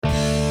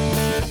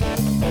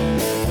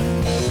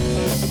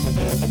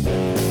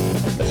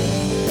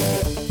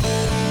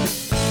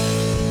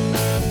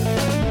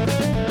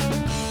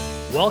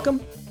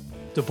Welcome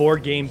to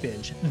Board Game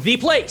Binge, the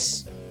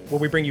place where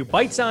we bring you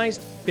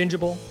bite-sized,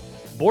 bingeable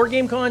board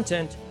game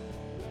content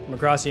from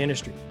across the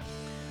industry.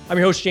 I'm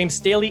your host, James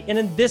Staley, and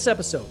in this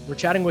episode, we're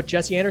chatting with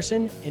Jesse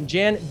Anderson and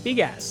Jan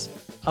Bigas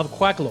of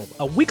Quackalope,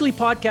 a weekly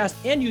podcast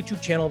and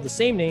YouTube channel of the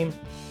same name,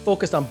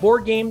 focused on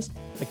board games,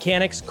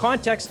 mechanics,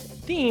 context,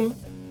 theme,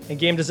 and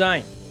game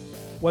design.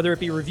 Whether it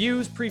be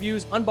reviews,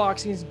 previews,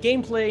 unboxings,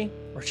 gameplay,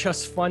 or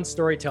just fun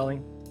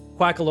storytelling,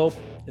 Quackalope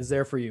is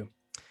there for you.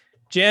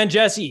 Jan,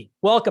 Jesse,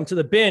 welcome to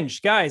the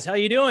binge. Guys, how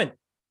you doing?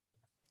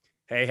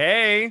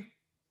 Hey.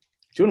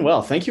 Doing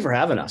well. Thank you for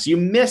having us. You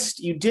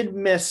did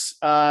miss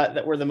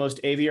that we're the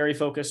most aviary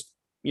focused,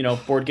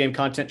 board game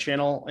content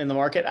channel in the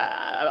market.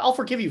 I'll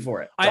forgive you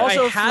for it.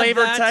 Also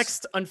flavor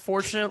text,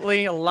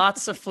 unfortunately,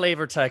 lots of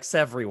flavor text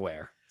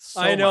everywhere.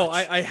 I know.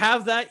 I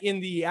have that in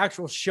the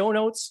actual show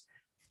notes,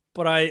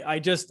 but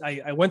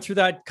I went through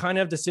that kind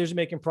of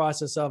decision-making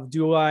process of,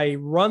 do I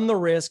run the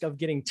risk of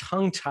getting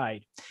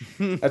tongue-tied?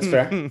 That's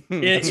fair.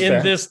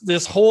 in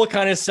this whole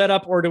kind of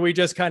setup, or do we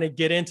just kind of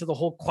get into the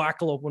whole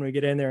Quackalope when we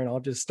get in there, and I'll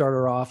just start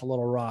her off a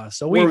little raw.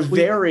 So we're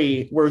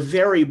very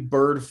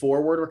bird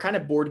forward. We're kind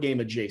of board game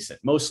adjacent,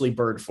 mostly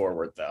bird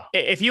forward though.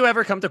 If you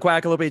ever come to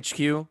Quackalope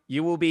HQ,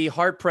 you will be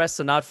hard pressed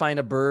to not find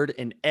a bird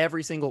in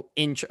every single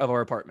inch of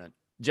our apartment.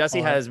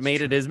 Jesse has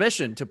made it his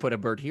mission to put a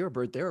bird here, a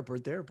bird there, a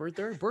bird there, a bird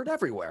there, a bird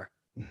everywhere.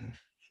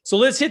 So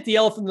let's hit the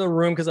elephant in the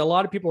room, because a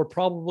lot of people are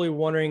probably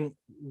wondering,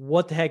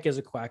 what the heck is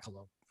a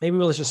Quackalope? Maybe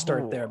let's just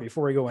start there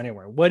before we go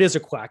anywhere. What is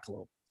a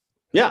Quackalope?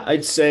 Yeah,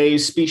 I'd say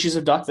species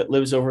of duck that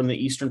lives over in the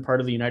eastern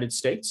part of the United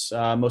States,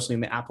 mostly in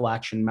the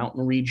Appalachian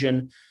Mountain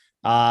region.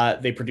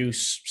 They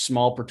produce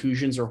small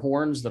protrusions or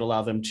horns that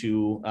allow them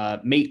to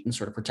mate and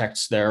sort of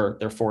protects their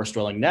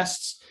forest-dwelling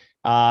nests.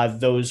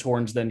 Those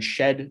horns then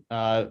shed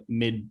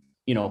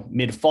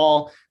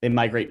mid-fall. They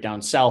migrate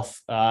down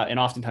south and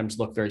oftentimes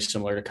look very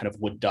similar to kind of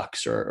wood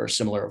ducks or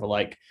similar of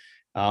alike.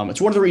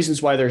 It's one of the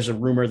reasons why there's a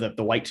rumor that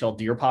the white-tailed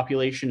deer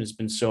population has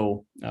been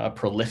so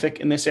prolific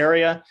in this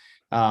area,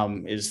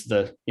 is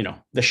the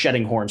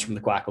shedding horns from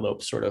the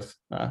quackalope sort of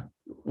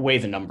weigh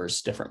the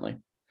numbers differently.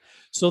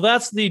 So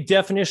that's the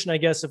definition, I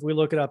guess, if we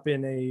look it up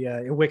in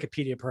in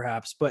Wikipedia,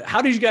 perhaps. But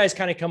how did you guys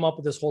kind of come up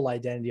with this whole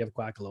identity of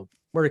Quackalope?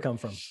 Where did it come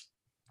from?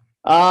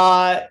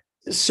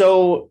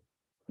 So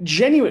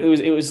genuine,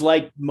 it was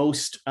like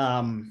most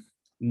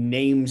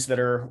names that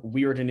are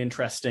weird and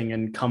interesting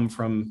and come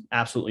from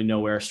absolutely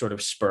nowhere sort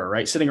of spur,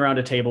 right? Sitting around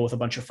a table with a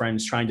bunch of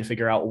friends trying to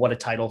figure out what a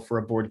title for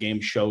a board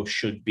game show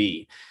should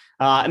be.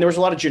 And there was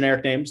a lot of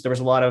generic names. There was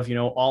a lot of,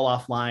 all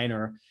offline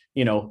or,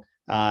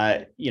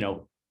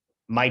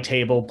 my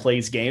table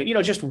plays game,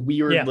 just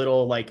weird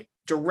little like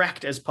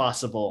direct as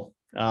possible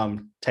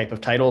type of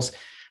titles.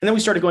 And then we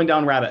started going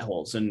down rabbit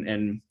holes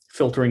and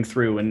filtering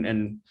through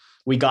and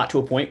we got to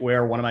a point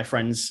where one of my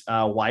friend's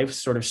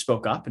wives sort of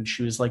spoke up and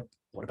she was like,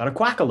 what about a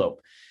Quackalope?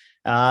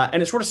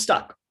 And it sort of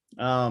stuck.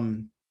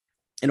 And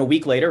a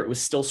week later, it was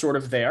still sort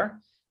of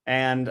there.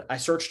 And I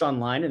searched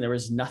online and there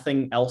was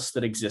nothing else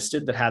that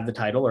existed that had the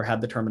title or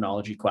had the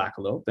terminology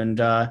Quackalope. And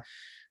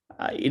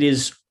it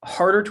is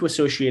harder to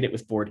associate it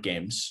with board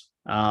games.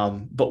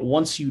 But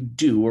once you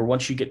do, or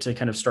once you get to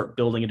kind of start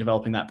building and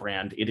developing that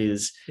brand, it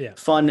is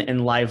fun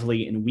and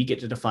lively, and we get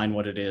to define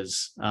what it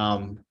is.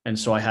 And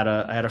so I had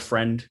a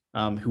friend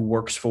who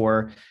works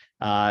for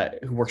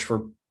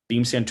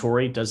Beam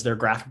Santori, does their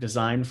graphic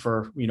design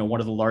for one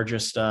of the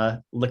largest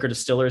liquor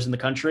distillers in the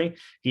country.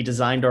 He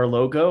designed our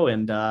logo,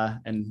 and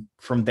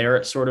from there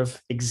it sort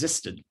of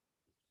existed.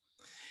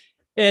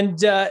 And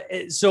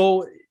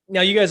so now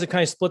you guys have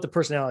kind of split the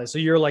personality. So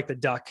you're like the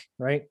duck,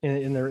 right?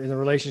 In the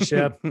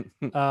relationship. Jan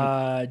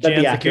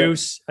the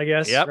goose, I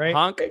guess. Yep. Right.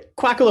 Honk.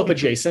 Quackalope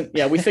adjacent.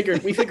 Yeah, we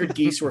figured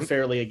geese were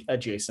fairly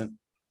adjacent.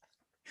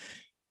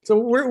 So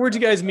where'd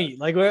you guys meet?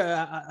 Like,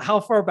 how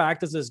far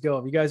back does this go?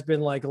 Have you guys been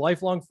like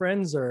lifelong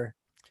friends or?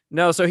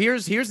 No, so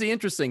here's the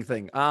interesting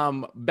thing.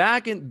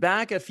 Back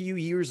a few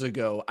years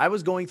ago, I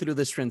was going through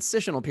this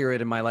transitional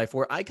period in my life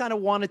where I kind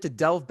of wanted to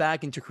delve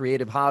back into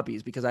creative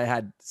hobbies because I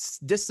had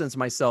distanced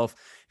myself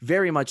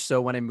very much so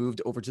when I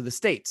moved over to the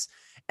States.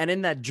 And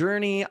in that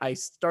journey, I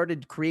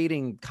started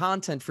creating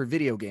content for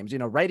video games,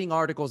 writing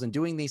articles and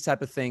doing these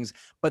type of things.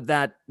 But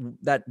that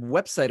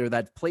website or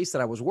that place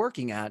that I was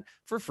working at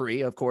for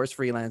free, of course,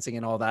 freelancing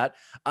and all that,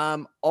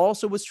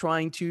 also was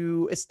trying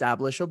to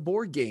establish a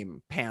board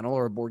game panel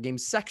or a board game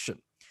section.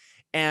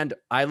 And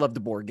I love the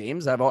board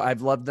games.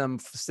 I've loved them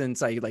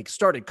since I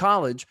started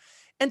college.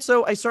 And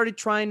so I started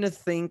trying to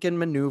think and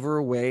maneuver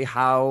a way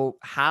how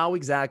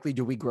exactly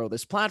do we grow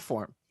this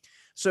platform?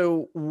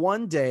 So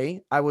one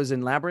day I was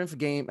in Labyrinth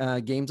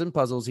Games and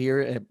Puzzles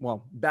here,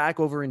 back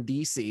over in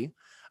DC.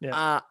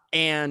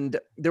 And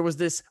there was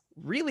this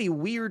really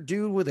weird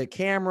dude with a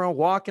camera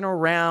walking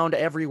around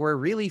everywhere,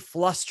 really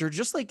flustered,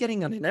 just like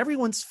getting on in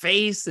everyone's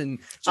face. And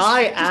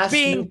I asked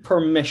you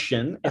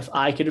permission if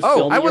I could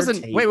film. I wasn't.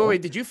 Your table.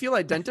 Wait. Did you feel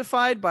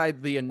identified by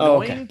the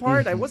annoying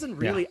part? I wasn't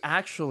really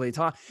actually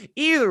talking.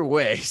 Either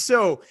way,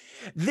 so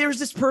there's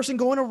this person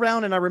going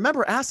around, and I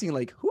remember asking,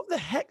 like, who the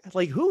heck?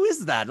 Like, who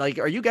is that? Like,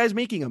 are you guys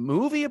making a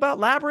movie about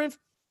Labyrinth?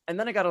 And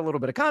then I got a little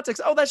bit of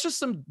context. Oh, that's just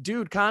some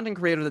dude, content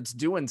creator that's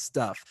doing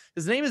stuff.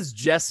 His name is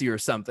Jesse or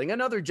something.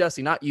 Another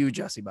Jesse, not you,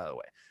 Jesse, by the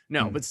way.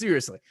 No, but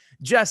seriously,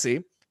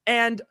 Jesse.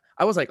 And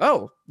I was like,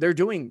 oh, they're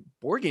doing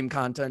board game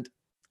content.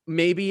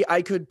 Maybe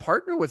I could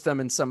partner with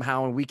them and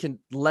somehow, and we can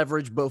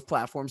leverage both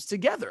platforms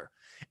together.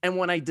 And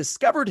when I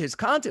discovered his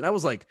content, I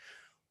was like,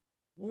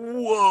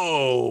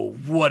 whoa,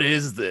 what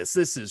is this?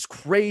 This is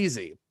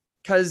crazy.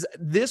 Because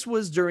this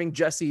was during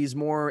Jesse's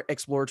more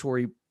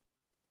exploratory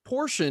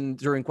portion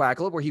during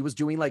Quackalope, where he was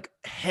doing like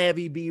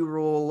heavy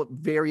B-roll,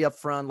 very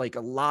upfront, like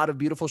a lot of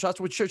beautiful shots,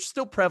 which are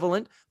still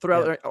prevalent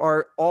throughout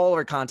all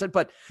our content.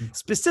 But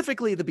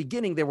specifically at the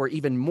beginning, there were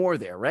even more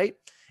there, right?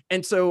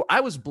 And so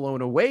I was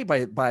blown away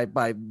by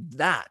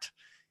that.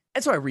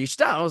 And so I reached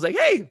out. I was like,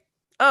 hey,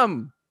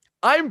 I'm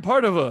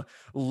part of a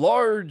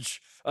large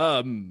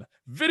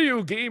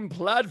video game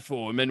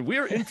platform, and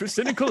we're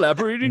interested in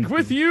collaborating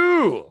with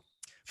you.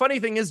 Funny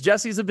thing is,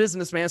 Jesse's a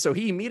businessman, so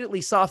he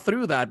immediately saw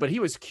through that, but he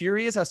was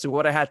curious as to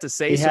what I had to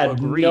say. He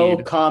had no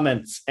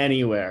comments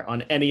anywhere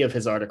on any of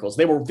his articles.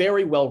 They were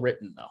very well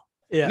written, though.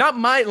 Yeah. Not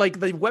my,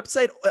 like the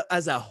website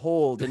as a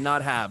whole did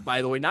not have,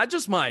 by the way, not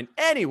just mine.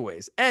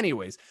 Anyways.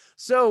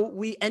 So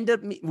we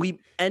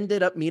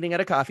ended up meeting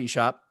at a coffee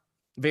shop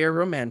very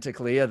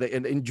romantically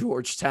in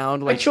Georgetown.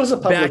 Like, I chose a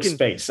public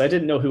space. I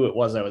didn't know who it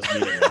was I was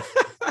meeting with.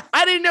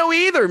 I didn't know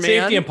either, man.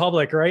 Safety in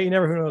public, right? You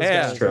never know.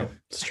 Yeah,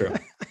 it's true.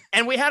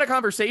 And we had a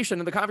conversation,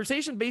 and the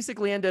conversation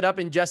basically ended up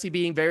in Jesse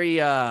being very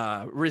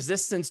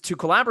resistant to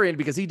collaborating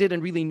because he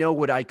didn't really know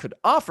what I could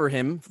offer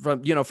him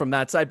from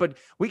that side. But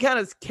we kind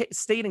of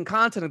stayed in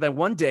contact that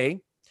one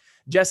day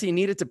Jesse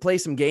needed to play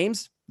some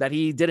games that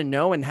he didn't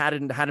know and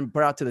hadn't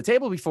brought to the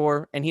table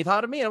before, and he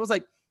thought of me. And I was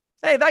like,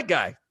 "Hey, that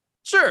guy,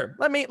 sure.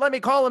 Let me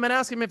call him and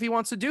ask him if he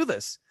wants to do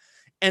this."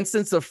 And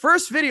since the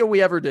first video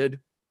we ever did,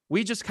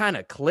 we just kind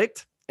of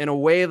clicked in a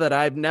way that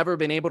I've never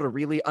been able to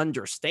really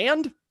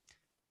understand.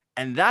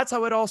 And that's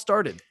how it all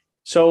started.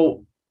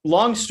 So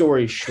long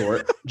story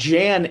short,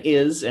 Jan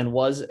is and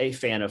was a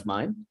fan of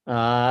mine.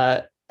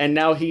 And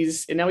now he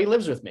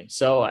lives with me.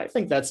 So I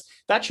think that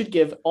should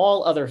give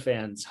all other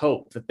fans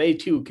hope that they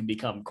too can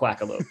become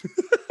Quackalope.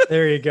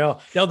 There you go.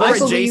 Now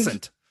they're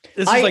adjacent.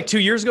 This is like 2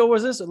 years ago,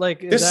 was this?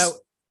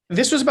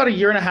 This was about a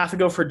year and a half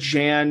ago for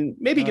Jan,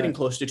 maybe getting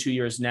close to 2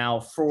 years now.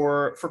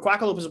 For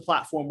Quackalope as a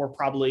platform, we're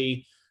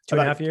probably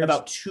 2.5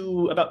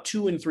 years, about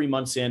 2 and 3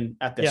 months in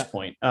at this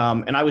point.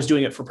 And I was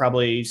doing it for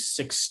probably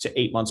 6 to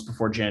 8 months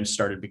before Jan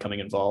started becoming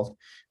involved.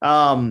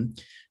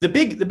 The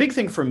big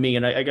thing for me,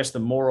 and I guess the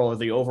moral or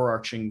the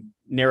overarching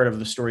narrative of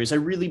the story, is I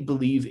really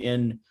believe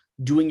in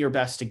doing your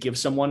best to give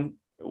someone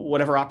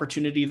whatever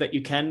opportunity that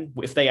you can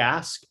if they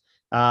ask.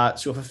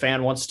 So if a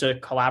fan wants to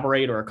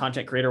collaborate or a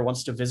content creator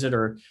wants to visit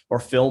or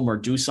film or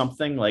do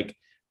something, like,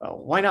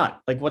 why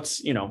not? Like,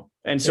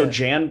 and so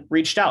Jan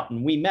reached out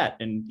and we met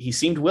and he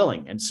seemed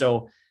willing. And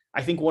so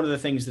I think one of the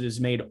things that has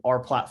made our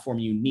platform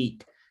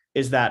unique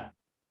is that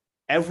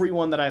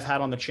everyone that I've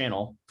had on the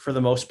channel, for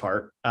the most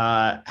part,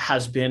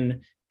 has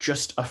been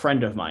just a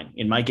friend of mine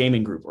in my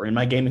gaming group or in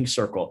my gaming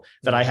circle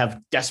that I have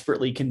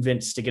desperately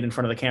convinced to get in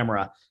front of the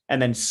camera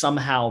and then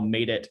somehow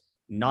made it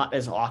not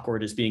as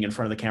awkward as being in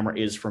front of the camera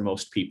is for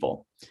most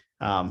people.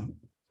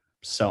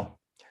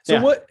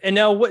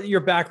 What your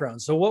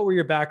background? So what were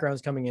your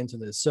backgrounds coming into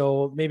this?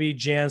 So maybe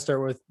Jan,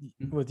 start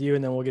with you,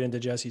 and then we'll get into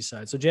Jesse's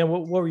side. So Jan,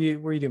 what were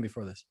you doing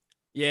before this?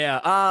 Yeah.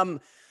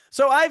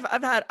 So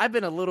I've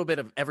been a little bit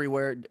of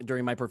everywhere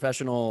during my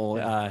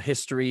professional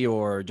history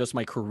or just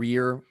my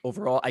career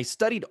overall. I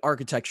studied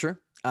architecture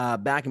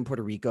back in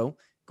Puerto Rico.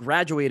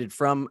 Graduated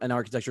from an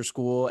architecture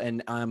school,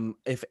 and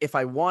if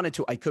I wanted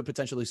to, I could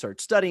potentially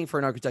start studying for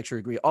an architecture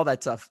degree, all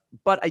that stuff.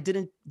 But I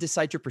didn't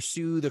decide to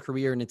pursue the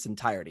career in its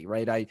entirety,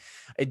 right?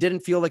 It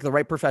didn't feel like the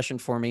right profession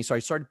for me, so I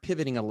started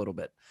pivoting a little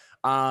bit.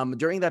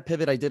 During that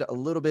pivot, I did a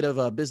little bit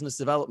of business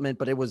development,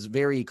 but it was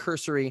very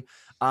cursory.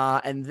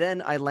 And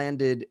then I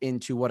landed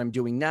into what I'm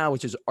doing now,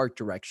 which is art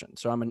direction.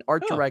 So I'm an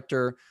art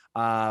director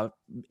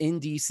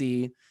in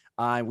DC.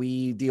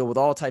 We deal with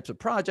all types of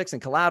projects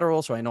and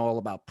collateral. So I know all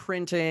about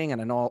printing,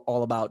 and I know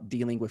all about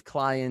dealing with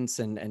clients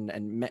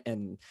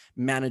and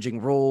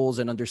managing roles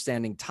and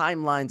understanding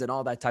timelines and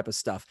all that type of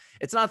stuff.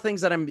 It's not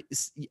things that I'm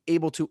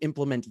able to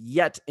implement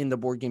yet in the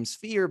board game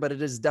sphere, but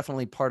it is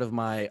definitely part of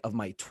my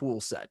tool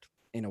set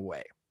in a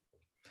way.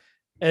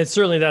 And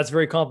certainly that's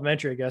very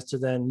complimentary, I guess,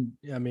 to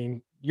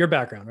your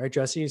background, right,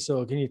 Jesse?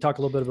 So can you talk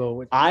a little bit about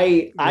what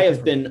I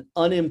have been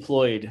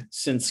unemployed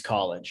since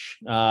college,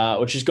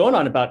 which is going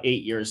on about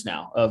 8 years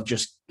now of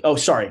just, I'll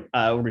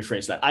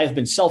rephrase that. I have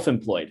been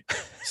self-employed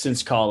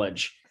since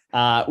college.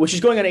 which is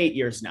going on 8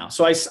 years now.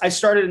 So I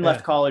started and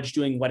left college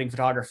doing wedding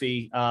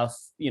photography, and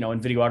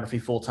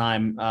videography full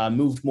time.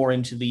 Moved more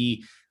into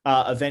the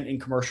event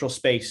and commercial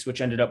space, which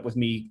ended up with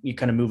me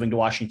kind of moving to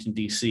Washington,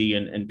 D.C.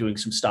 and doing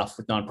some stuff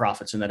with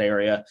nonprofits in that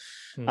area.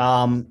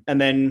 And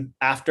then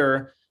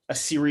after a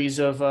series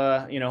of,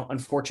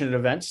 unfortunate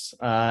events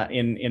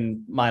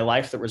in my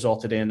life that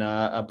resulted in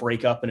a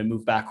breakup and a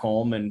move back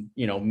home and,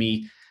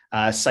 me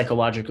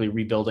psychologically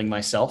rebuilding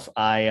myself,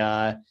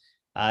 I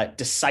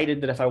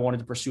decided that if I wanted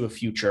to pursue a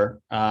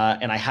future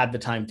and I had the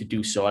time to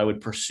do so, I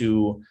would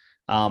pursue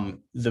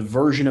the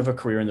version of a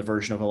career and the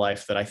version of a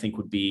life that I think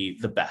would be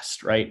the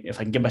best, right? If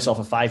I can give myself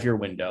a 5-year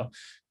window.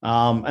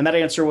 And that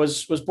answer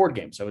was board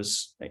games. I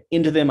was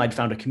into them. I'd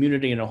found a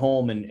community and a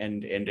home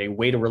and a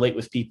way to relate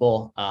with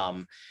people.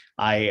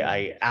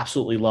 I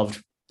absolutely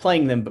loved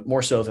playing them, but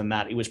more so than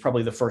that, it was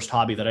probably the first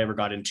hobby that I ever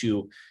got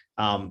into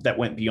that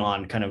went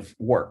beyond kind of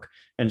work.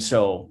 And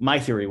so my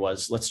theory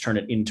was, let's turn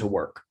it into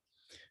work,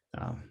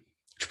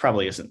 which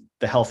probably isn't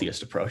the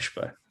healthiest approach,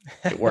 but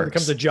it works. It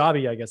becomes a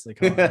jobby, I guess they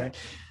call it,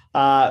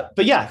 right?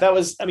 But yeah, that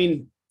was,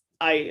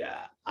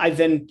 I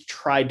then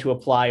tried to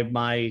apply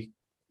my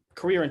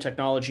career in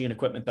technology and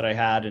equipment that I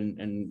had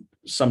and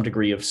some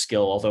degree of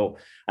skill, although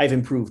I've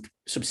improved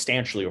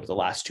substantially over the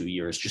last 2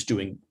 years, just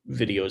doing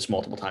videos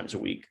multiple times a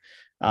week.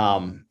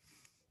 I'm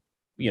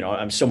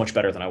so much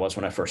better than I was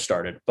when I first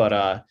started,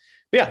 but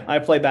yeah, I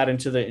applied that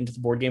into the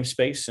board game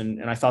space.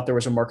 And I thought there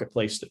was a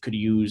marketplace that could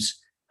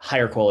use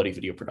higher quality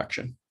video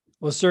production.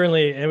 Well,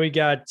 certainly. And we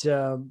got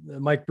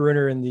Mike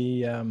Bruner in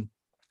the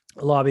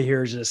lobby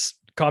here just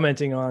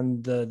commenting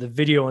on the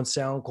video and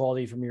sound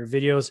quality from your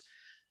videos.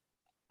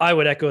 I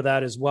would echo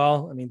that as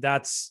well. I mean,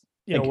 that's,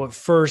 what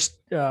first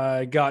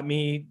got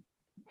me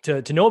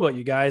to know about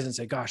you guys and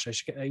say, gosh,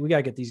 we got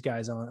to get these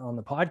guys on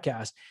the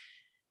podcast.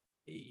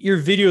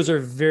 Your videos are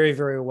very,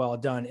 very well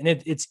done. And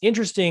it's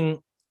interesting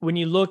when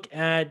you look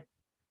at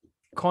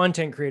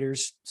content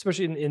creators,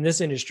 especially in this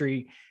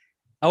industry.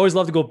 I always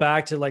love to go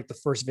back to like the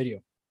first video,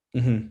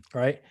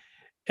 right?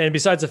 And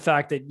besides the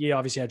fact that you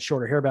obviously had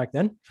shorter hair back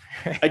then.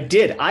 I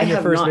did. I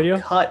have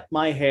not cut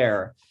my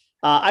hair.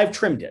 I've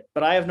trimmed it,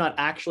 but I have not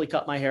actually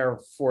cut my hair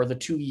for the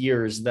 2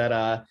 years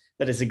that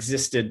has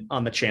existed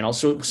on the channel.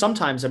 So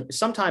sometime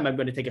I'm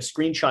going to take a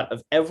screenshot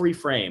of every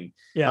frame,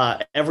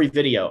 every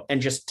video, and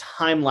just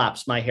time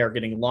lapse my hair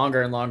getting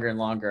longer and longer and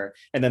longer.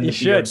 And then the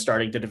beard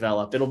starting to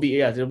develop. It'll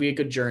be a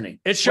good journey.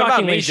 It's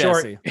shockingly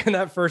short in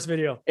that first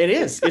video. It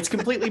is. It's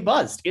completely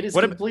buzzed. It is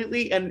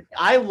completely, and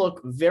I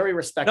look very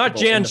respectable. Not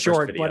Jan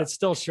short, but it's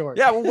still short.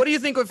 Yeah. Well, what do you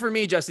think for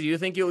me, Jesse? Do you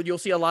think you'll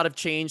see a lot of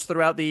change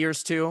throughout the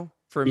years too?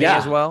 For me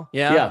as well.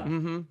 Yeah.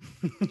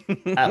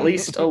 Mm-hmm. At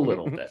least a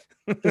little bit.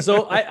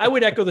 So I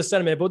would echo the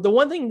sentiment, but the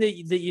one thing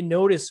that you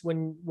notice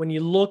when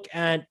you look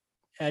at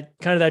kind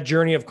of that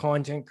journey of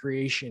content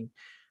creation,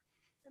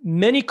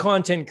 many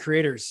content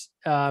creators,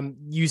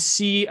 you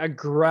see a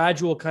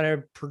gradual kind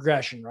of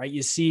progression, right?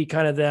 You see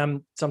kind of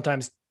them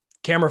sometimes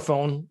camera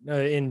phone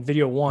in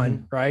video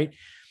one, right?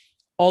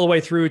 All the way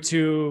through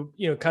to,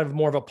 kind of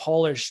more of a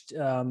polished,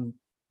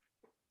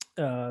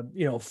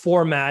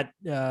 format,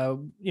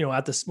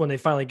 at this, when they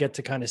finally get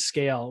to kind of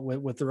scale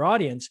with their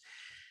audience.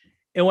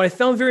 And what I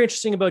found very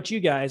interesting about you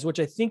guys, which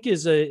I think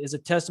is a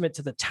testament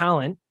to the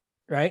talent,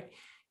 right,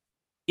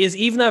 is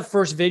even that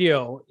first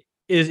video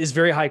is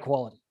very high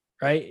quality,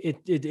 right?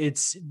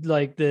 It's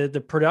like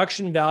the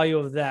production value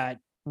of that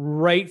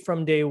right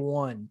from day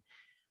one,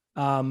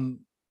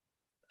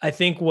 I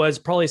think was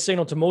probably a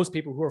signal to most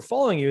people who are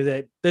following you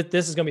that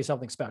this is going to be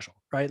something special,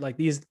 right? Like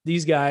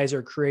these guys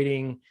are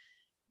creating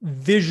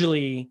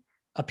visually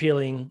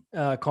appealing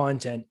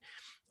content.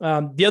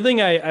 The other thing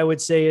I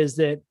would say is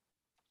that,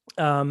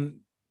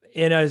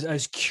 and I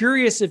was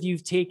curious if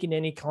you've taken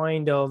any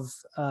kind of,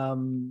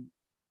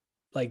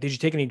 did you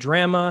take any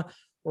drama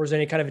or is there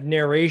any kind of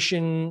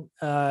narration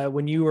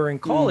when you were in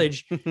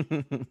college?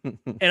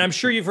 And I'm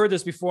sure you've heard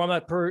this before.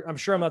 I'm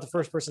sure I'm not the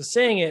first person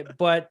saying it,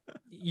 but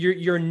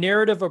your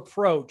narrative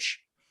approach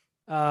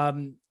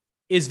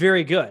is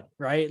very good,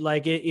 right?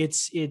 Like it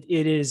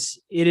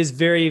is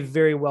very,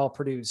 very well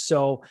produced.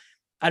 So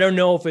I don't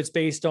know if it's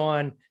based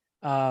on,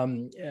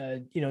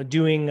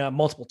 doing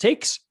multiple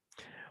takes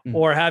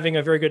or having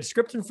a very good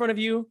script in front of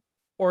you,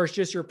 or it's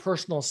just your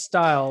personal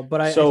style. But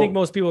I think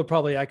most people would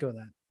probably echo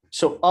that.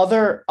 So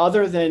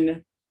other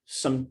than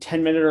some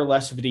 10-minute or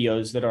less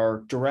videos that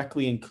are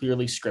directly and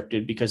clearly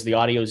scripted because the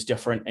audio is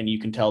different and you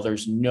can tell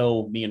there's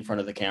no me in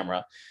front of the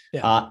camera.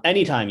 Yeah.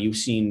 Anytime you've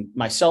seen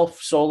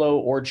myself solo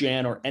or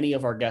Jan or any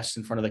of our guests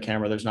in front of the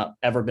camera, there's not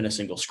ever been a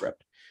single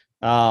script.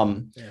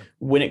 When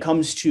it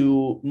comes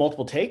to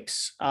multiple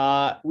takes,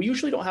 we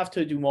usually don't have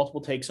to do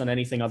multiple takes on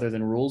anything other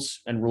than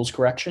rules and rules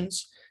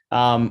corrections.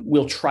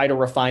 We'll try to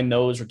refine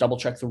those or double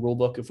check the rule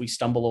book if we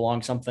stumble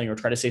along something or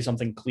try to say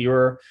something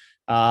clearer.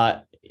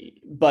 But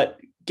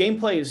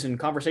gameplays and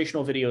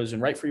conversational videos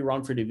and right for you,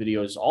 wrong for you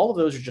videos, all of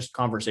those are just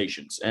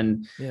conversations.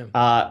 And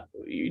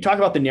you talk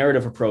about the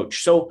narrative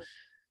approach. So,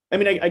 I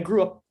mean, I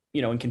grew up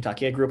in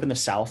Kentucky. I grew up in the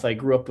South. I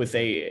grew up with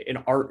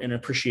an art and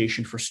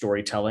appreciation for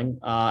storytelling.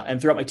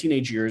 And throughout my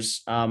teenage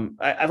years,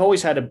 I've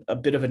always had a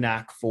bit of a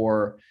knack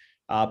for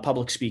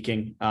public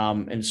speaking,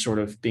 and sort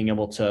of being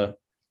able to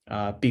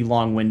be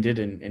long-winded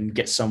and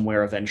get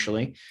somewhere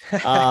eventually.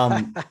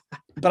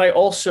 But I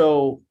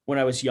also, when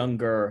I was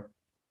younger,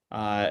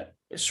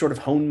 sort of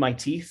honed my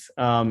teeth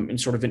in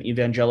sort of an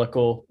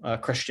evangelical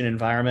Christian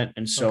environment.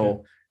 And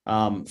so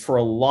for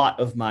a lot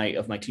of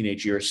my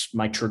teenage years,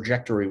 my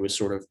trajectory was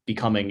sort of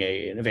becoming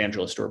an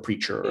evangelist or a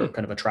preacher or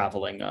kind of a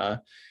traveling.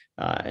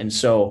 And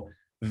so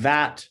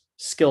that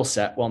skill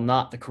set, while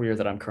not the career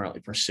that I'm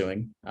currently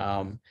pursuing,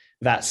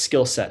 that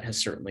skill set has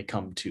certainly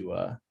come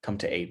to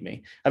aid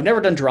me. I've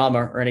never done drama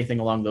or anything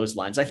along those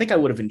lines. I think I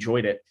would have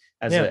enjoyed it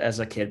as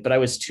a kid, but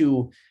I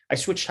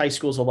switched high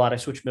schools a lot. I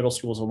switched middle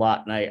schools a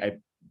lot, and I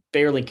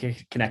barely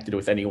connected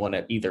with anyone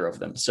at either of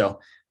them. So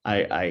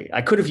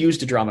I could have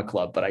used a drama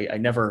club, but I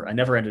never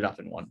ended up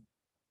in one.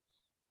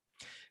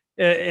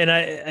 And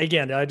I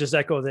just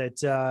echo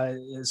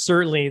that.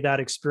 Certainly that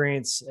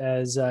experience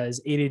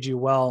has aided you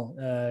well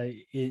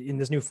in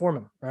this new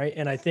format, right?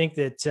 And I think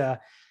that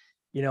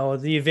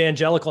the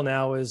evangelical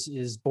now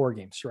is board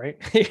games, right?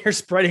 You're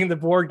spreading the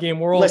board game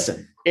world.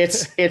 Listen,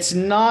 it's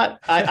not.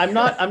 I'm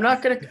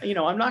not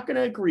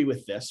gonna agree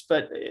with this,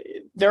 but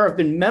there have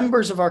been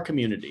members of our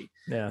community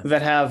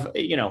that have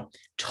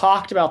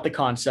talked about the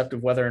concept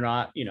of whether or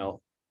not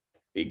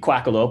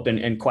Quackalope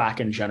and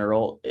Quack in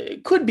general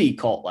could be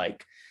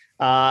cult-like.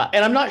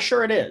 And I'm not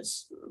sure it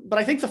is, but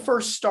I think the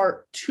first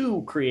start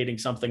to creating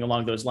something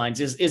along those lines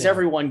is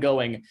everyone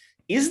going,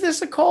 is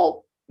this a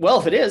cult? Well,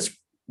 if it is,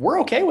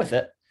 we're okay with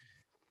it.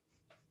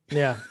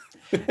 Yeah.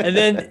 And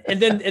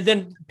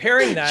then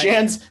pairing that.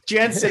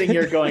 Jan's sitting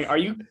here going, are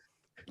you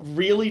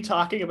really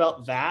talking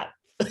about that?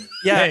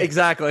 Yeah,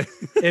 exactly.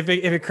 If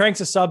it cranks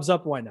the subs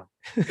up, why not?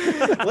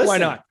 Listen, why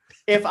not?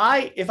 If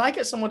I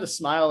get someone to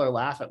smile or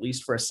laugh at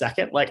least for a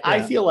second,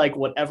 I feel like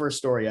whatever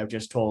story I've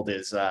just told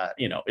is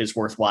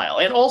worthwhile.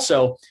 And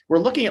also, we're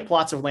looking at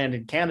plots of land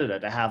in Canada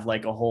to have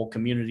like a whole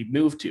community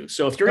move to.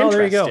 So if you're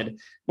interested,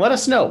 let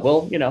us know.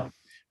 Well,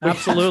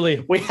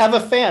 absolutely. We have a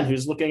fan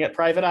who's looking at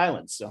private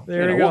islands. So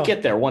we'll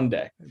get there one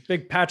day.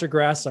 Big patch of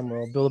grass somewhere.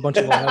 We'll build a bunch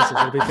of houses.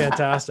 It'll be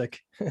fantastic.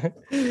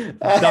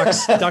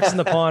 Ducks in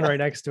the pond right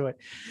next to it.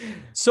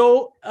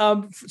 So,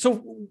 and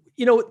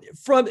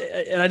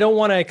I don't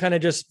want to kind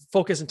of just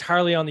focus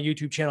entirely on the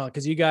YouTube channel,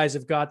 because you guys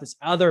have got this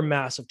other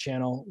massive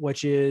channel,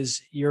 which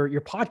is your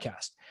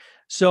podcast.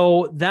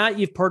 So that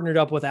you've partnered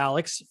up with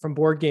Alex from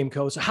Board Game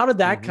Co. So how did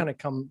that kind of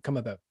come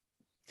about?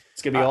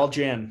 It's gonna be all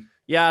Jan.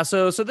 Yeah,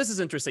 so this is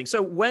interesting.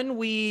 So when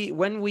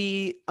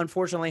we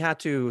unfortunately had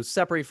to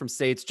separate from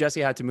states,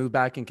 Jesse had to move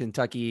back in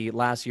Kentucky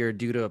last year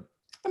due to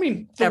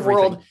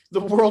the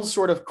world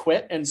sort of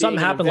quit, and something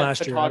happened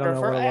last year. I don't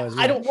know what it was.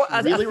 I don't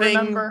really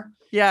remember.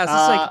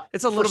 Yeah,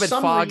 it's a little bit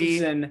foggy.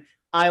 For some reason,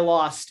 I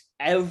lost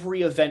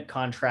every event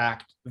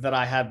contract that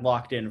I had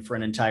locked in for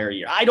an entire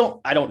year. I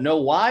don't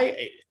know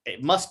why.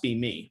 It must be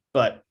me,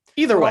 but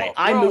either way,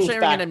 I moved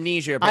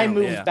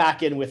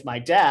back in with my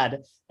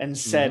dad and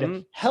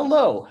said,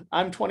 hello,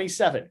 I'm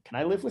 27. Can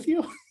I live with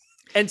you?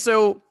 And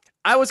so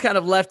I was kind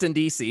of left in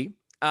DC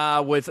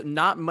with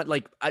not much,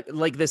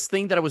 like this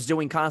thing that I was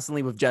doing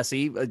constantly with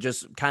Jesse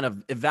just kind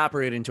of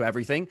evaporated into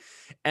everything.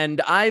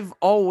 And I've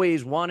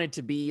always wanted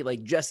to be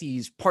like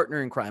Jesse's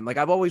partner in crime. Like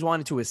I've always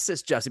wanted to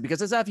assist Jesse,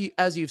 because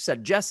as you've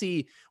said,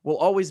 Jesse will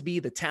always be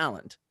the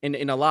talent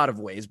in a lot of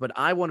ways, but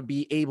I want to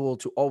be able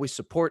to always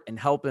support and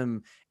help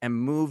him and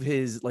move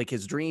his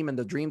dream and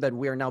the dream that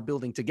we are now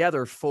building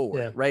together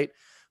forward. Right.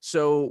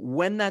 So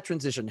when that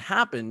transition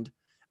happened,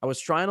 I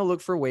was trying to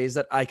look for ways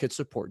that I could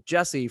support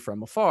Jesse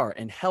from afar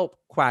and help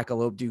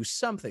Quackalope do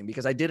something,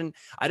 because I didn't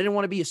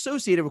want to be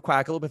associated with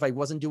Quackalope if I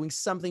wasn't doing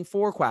something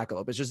for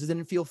Quackalope. It just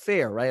didn't feel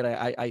fair, right?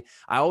 I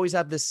always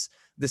have this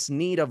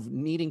need of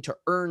needing to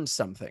earn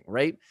something,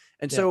 right?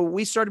 And so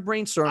we started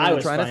brainstorming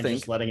and trying to think.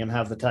 Just letting him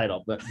have the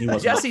title, but he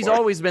wasn't. Jesse's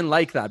always been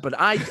like that, but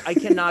I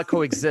cannot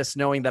coexist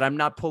knowing that I'm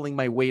not pulling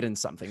my weight in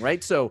something,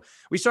 right? So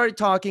we started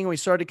talking, we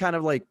started kind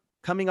of like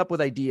coming up with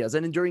ideas,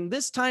 and during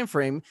this time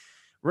frame.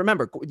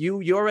 Remember,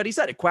 you already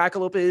said it.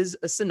 Quackalope is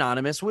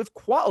synonymous with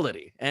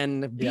quality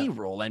and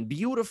B-roll and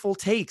beautiful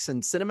takes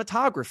and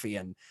cinematography.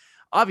 And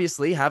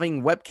obviously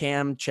having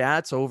webcam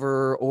chats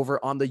over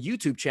on the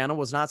YouTube channel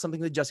was not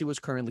something that Jesse was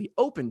currently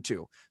open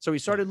to. So we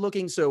started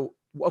looking. So,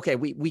 okay,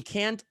 we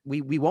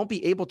won't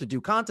be able to do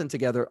content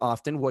together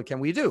often. What can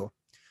we do?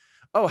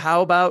 Oh,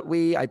 how about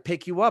I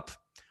pick you up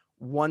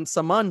once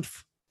a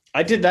month?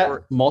 I did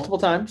that multiple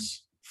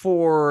times.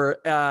 For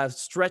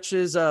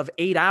stretches of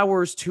 8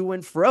 hours to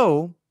and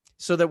fro,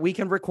 so that we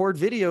can record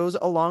videos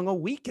along a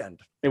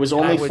weekend. It was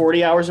only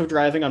 40 hours of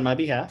driving on my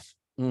behalf.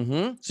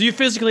 So you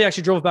physically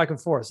actually drove back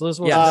and forth. So this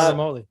was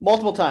remotely.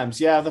 Multiple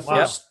times. Yeah. The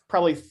first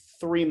probably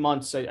 3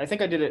 months. I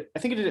think I did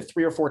it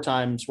 3 or 4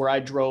 times where I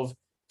drove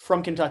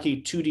from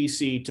Kentucky to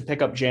DC to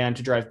pick up Jan,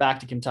 to drive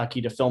back to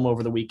Kentucky to film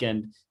over the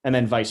weekend, and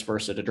then vice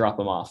versa to drop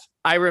him off.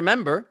 I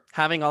remember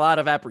having a lot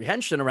of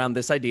apprehension around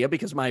this idea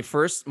because my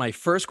first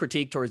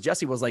critique towards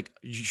Jesse was like,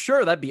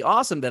 sure, that'd be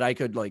awesome that I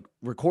could like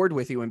record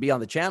with you and be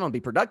on the channel and be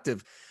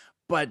productive.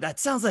 But that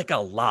sounds like a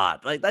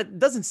lot. Like that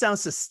doesn't sound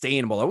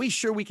sustainable. Are we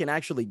sure we can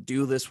actually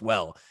do this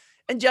well?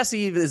 And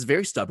Jesse is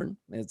very stubborn.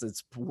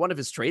 It's one of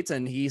his traits.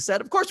 And he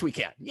said, of course we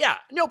can. Yeah,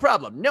 no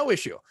problem. No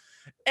issue.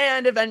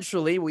 And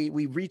eventually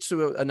we reached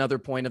to another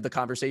point of the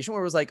conversation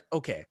where it was like,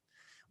 okay,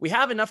 we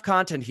have enough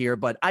content here,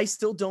 but I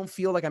still don't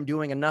feel like I'm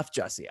doing enough,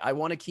 Jesse. I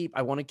want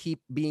to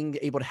keep being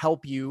able to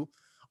help you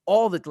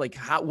all that, like,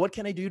 what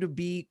can I do to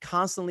be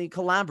constantly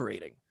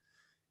collaborating?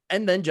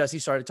 And then Jesse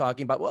started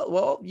talking about,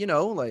 well, you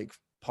know, like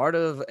part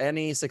of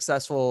any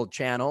successful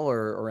channel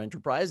or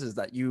enterprise is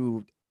that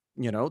you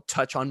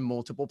touch on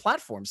multiple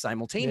platforms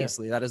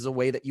simultaneously. Yeah. That is a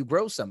way that you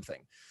grow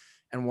something.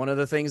 And one of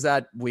the things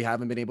that we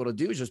haven't been able to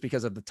do just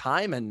because of the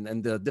time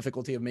and the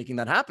difficulty of making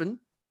that happen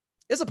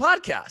is a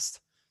podcast.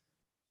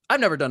 I've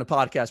never done a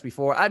podcast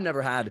before. I've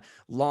never had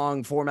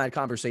long format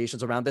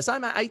conversations around this.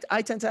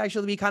 I tend to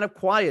actually be kind of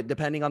quiet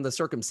depending on the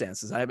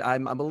circumstances.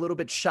 I'm a little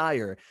bit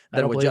shyer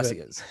than what Jesse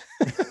is.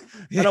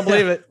 I don't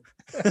believe it.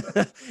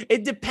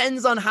 It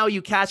depends on how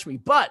you catch me.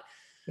 But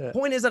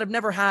point is that I've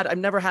never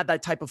had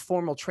that type of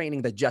formal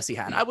training that Jesse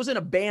had. I was in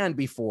a band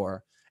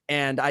before.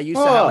 And I used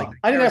to have like,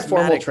 I didn't have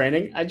formal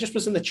training. I just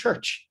was in the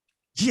church.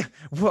 Yeah.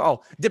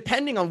 Well,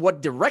 depending on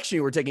what direction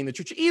you were taking the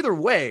church, either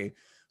way.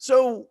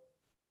 So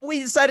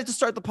we decided to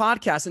start the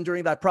podcast. And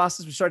during that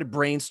process, we started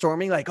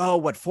brainstorming like, oh,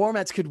 what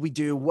formats could we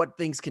do? What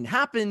things can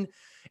happen?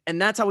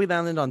 And that's how we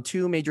landed on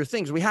two major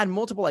things. We had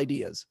multiple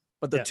ideas,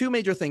 but the two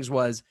major things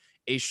was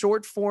a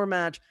short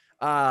format,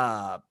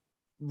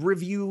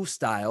 review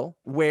style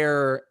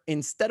where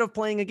instead of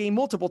playing a game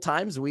multiple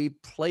times, we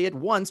play it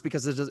once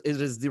because it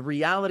is the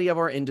reality of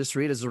our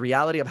industry. It is the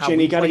reality of how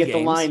you got to get the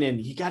line in.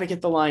 You got to get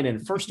the line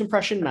in. First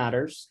impression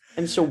matters.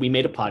 And so we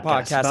made a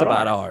podcast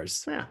about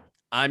ours. Yeah.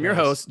 I'm your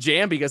host, Jay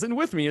Ambigas, and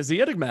with me is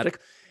the Enigmatic.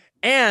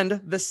 And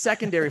the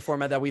secondary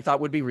format that we thought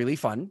would be really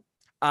fun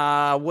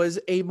was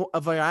a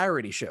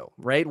variety show,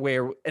 right?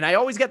 And I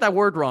always get that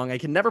word wrong. I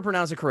can never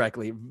pronounce it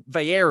correctly.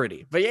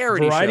 Variety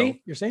show.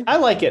 You're saying? I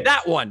like it.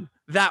 That one.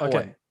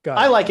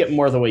 I like it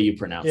more the way you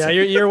pronounce it. Yeah,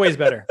 your way's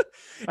better.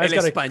 I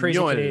just got a crazy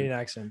Canadian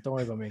accent. Don't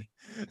worry about me.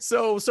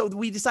 So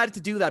we decided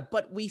to do that,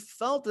 but we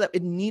felt that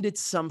it needed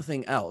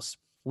something else.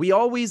 We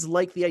always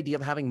like the idea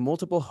of having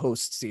multiple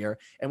hosts here,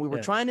 and we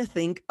were trying to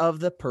think of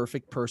the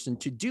perfect person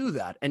to do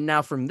that. And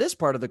now from this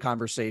part of the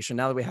conversation,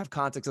 now that we have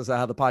context as to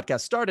how the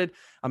podcast started,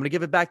 I'm going to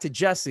give it back to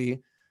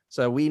Jesse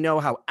so we know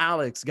how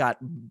Alex got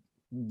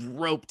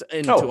roped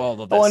into all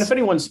of this. Oh, and if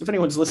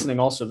anyone's listening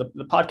also,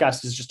 the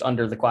podcast is just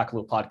under the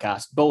Quackalope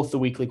podcast. Both the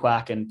Weekly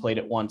Quack and Played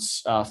It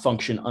Once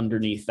function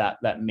underneath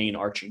that main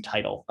arching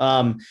title.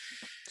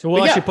 So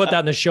we'll actually put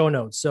that in the show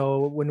notes.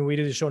 So when we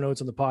do the show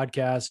notes on the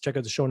podcast, check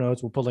out the show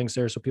notes. We'll put links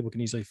there so people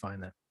can easily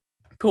find that.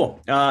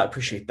 Cool.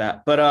 Appreciate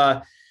that.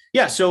 But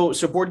so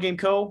Board Game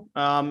Co.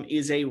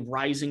 Is a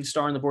rising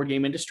star in the board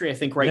game industry. I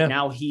think right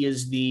now he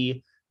is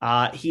the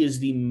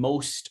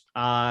most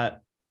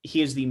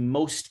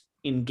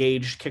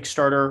engaged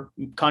Kickstarter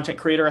content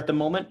creator at the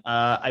moment.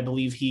 I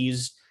believe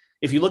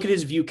if you look at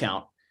his view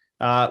count,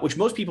 which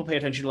most people pay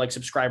attention to like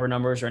subscriber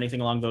numbers or anything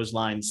along those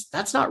lines,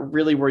 that's not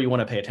really where you want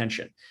to pay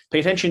attention. Pay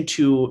attention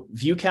to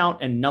view count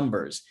and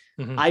numbers.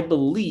 Mm-hmm. I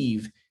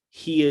believe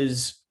he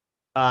has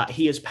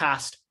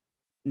passed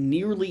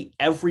nearly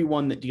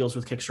everyone that deals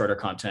with Kickstarter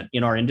content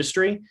in our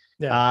industry.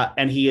 Yeah.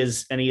 And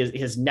his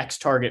next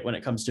target when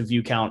it comes to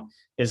view count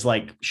is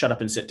like shut up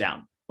and sit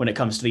down when it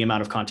comes to the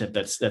amount of content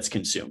that's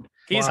consumed.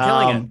 He's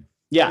killing it.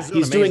 Yeah,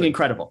 he's doing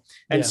incredible.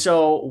 And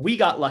so we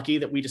got lucky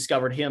that we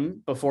discovered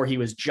him before he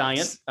was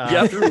giant.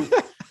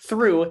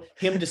 Through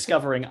him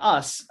discovering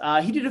us.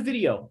 He did a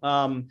video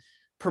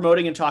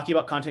promoting and talking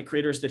about content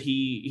creators that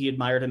he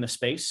admired in the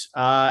space.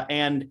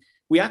 And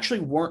we actually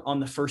weren't on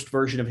the first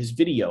version of his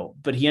video,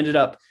 but he ended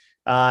up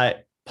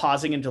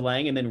pausing and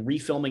delaying and then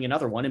refilming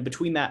another one. And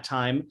between that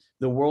time,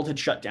 the world had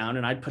shut down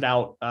and I'd put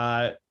out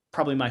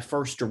probably my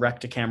first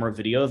direct-to-camera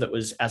video that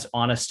was as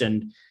honest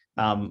and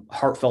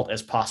heartfelt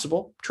as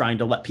possible, trying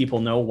to let people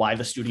know why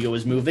the studio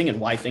is moving and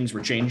why things were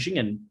changing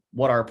and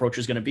what our approach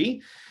is going to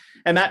be.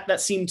 And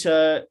that seemed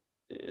to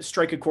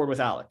strike a chord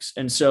with Alex.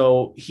 And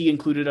so he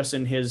included us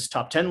in his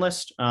top 10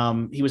 list.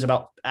 He was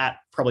about at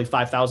probably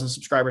 5,000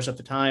 subscribers at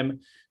the time,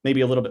 maybe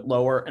a little bit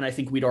lower. And I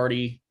think we'd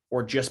already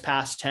or just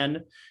past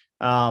 10.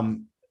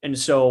 And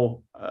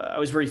so I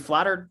was very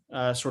flattered,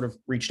 sort of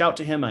reached out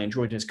to him. I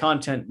enjoyed his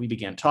content. We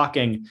began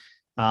talking.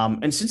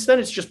 And since then,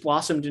 it's just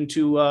blossomed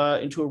into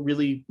a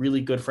really,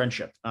 really good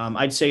friendship.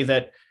 I'd say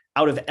that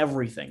out of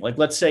everything, like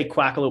let's say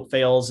Quackalope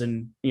fails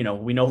and,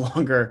 we no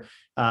longer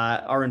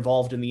are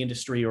involved in the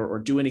industry or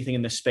do anything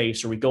in this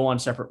space, or we go on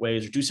separate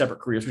ways or do separate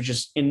careers, which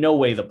is in no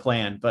way the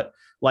plan, but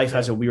life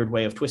has a weird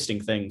way of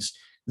twisting things.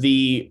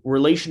 The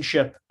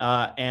relationship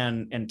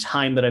and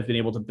time that I've been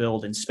able to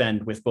build and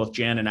spend with both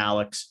Jan and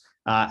Alex,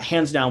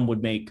 hands down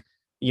would make,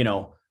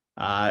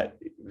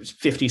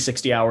 50,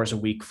 60 hours a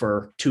week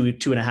for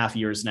 2.5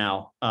 years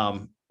now.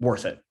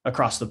 Worth it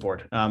across the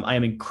board. I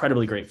am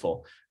incredibly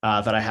grateful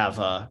that I have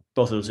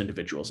both of those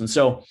individuals. And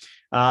so,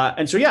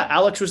 yeah,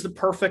 Alex was the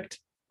perfect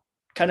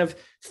kind of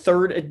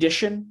third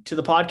addition to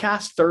the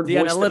podcast, third the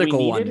voice analytical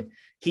that we needed. one.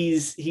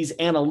 He's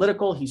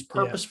analytical. He's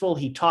purposeful.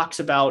 Yeah. He talks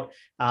about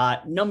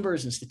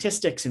numbers and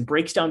statistics and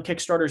breaks down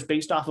Kickstarters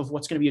based off of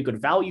what's going to be a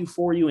good value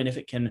for you. And if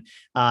it can,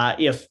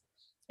 if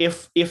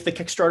the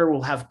Kickstarter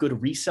will have good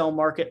resale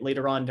market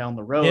later on down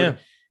the road. Yeah.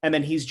 And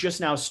then he's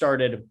just now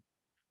started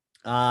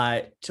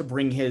to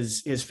bring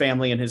his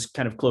family and his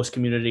kind of close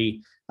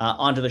community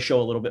onto the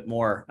show a little bit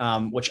more,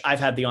 which I've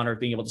had the honor of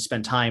being able to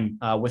spend time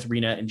with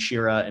Rena and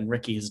Shira and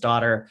Ricky, his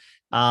daughter,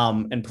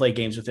 and play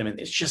games with him. And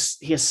it's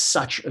just, he has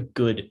such a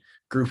good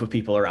group of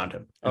people around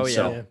him. And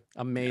yeah.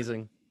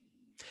 Amazing.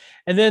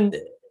 And then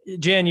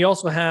Jan, you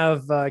also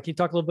have, can you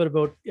talk a little bit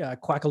about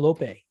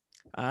Quackalope?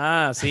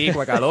 Sí,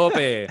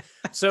 Quackalope.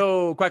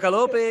 So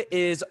Quackalope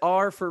is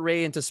our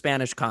foray into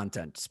Spanish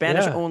content,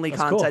 Spanish only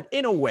content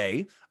in a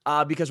way,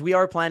 because we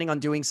are planning on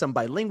doing some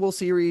bilingual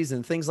series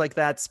and things like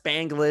that,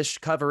 Spanglish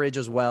coverage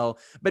as well.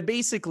 But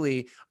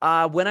basically,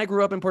 when I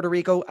grew up in Puerto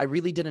Rico, I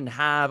really didn't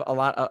have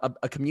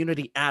a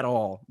community at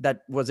all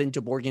that was into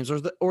board games or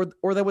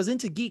that was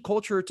into geek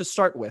culture to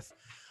start with.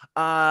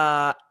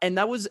 And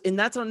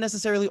that's not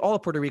necessarily all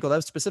of Puerto Rico. That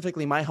was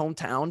specifically my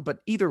hometown. But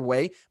either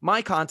way,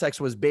 my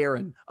context was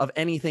barren of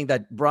anything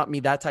that brought me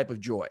that type of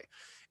joy.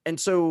 And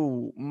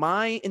so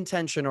my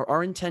intention, or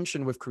our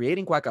intention with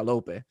creating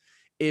Quackalope,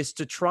 is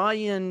to try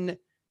and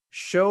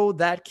show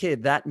that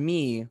kid, that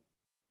me,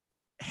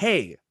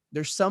 hey,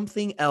 there's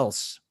something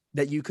else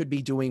that you could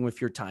be doing with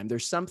your time.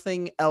 There's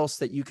something else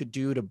that you could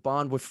do to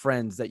bond with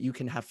friends that you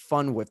can have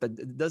fun with,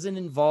 that doesn't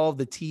involve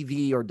the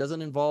TV or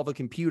doesn't involve a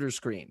computer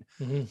screen.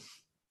 Mm-hmm.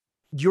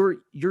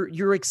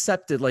 You're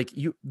accepted. Like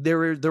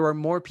there are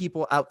more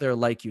people out there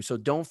like you. So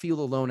don't feel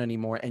alone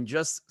anymore and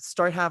just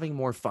start having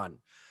more fun.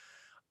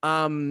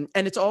 And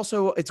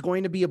it's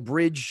going to be a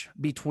bridge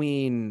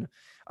between,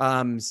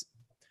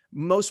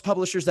 most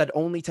publishers that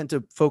only tend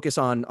to focus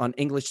on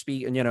English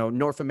speak and,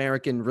 North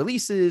American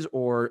releases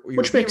or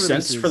which makes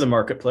sense for the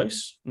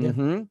marketplace.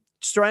 Mm-hmm.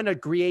 Just trying to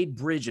create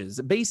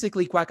bridges.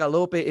 Basically,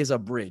 Quackalope is a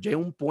bridge,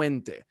 un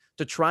puente,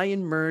 to try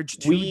and merge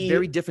two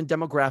very different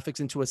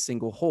demographics into a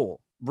single whole.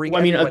 Bring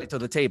everybody to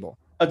the table.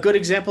 A good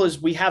example is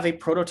we have a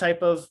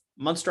prototype of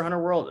Monster Hunter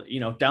World,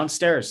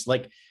 downstairs.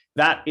 Like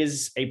that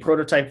is a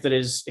prototype that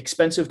is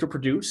expensive to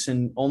produce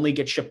and only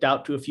gets shipped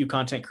out to a few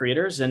content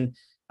creators. And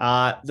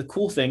the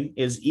cool thing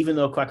is, even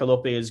though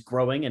Quackalope is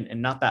growing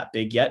and not that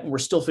big yet, and we're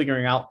still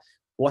figuring out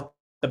what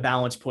the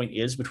balance point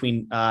is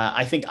between,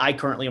 I think I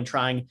currently am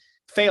trying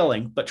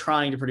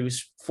to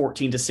produce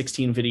 14 to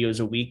 16 videos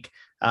a week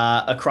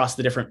across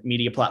the different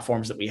media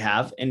platforms that we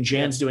have. And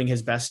Jan's doing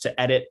his best to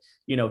edit,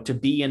 to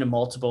be in a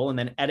multiple and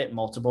then edit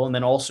multiple and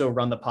then also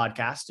run the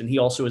podcast. And he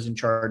also is in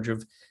charge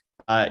of,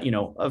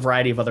 a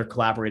variety of other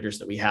collaborators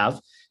that we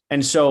have.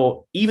 And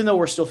so even though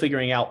we're still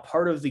figuring out,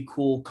 part of the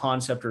cool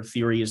concept or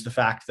theory is the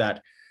fact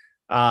that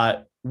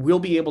we'll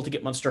be able to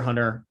get Monster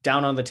Hunter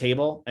down on the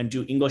table and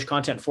do English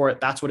content for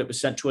it. That's what it was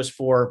sent to us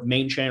for.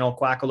 Main channel,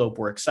 Quackalope,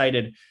 we're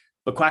excited.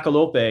 But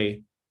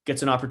Quackalope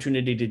gets an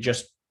opportunity to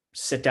just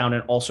sit down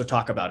and also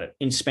talk about it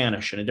in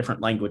Spanish, in a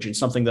different language, and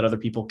something that other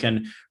people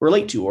can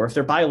relate to. Or if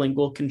they're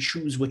bilingual, can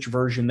choose which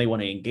version they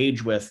want to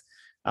engage with.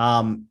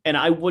 And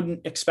I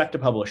wouldn't expect a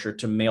publisher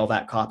to mail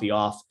that copy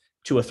off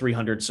to a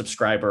 300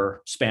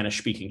 subscriber Spanish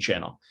speaking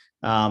channel.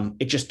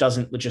 It just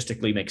doesn't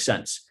logistically make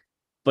sense,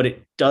 but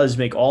it does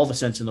make all the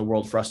sense in the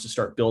world for us to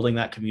start building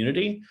that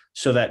community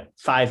so that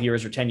 5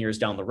 years or 10 years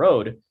down the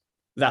road,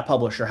 that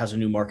publisher has a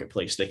new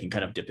marketplace they can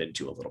kind of dip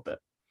into a little bit.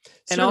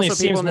 And also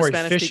people in the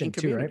Spanish speaking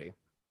community. Too,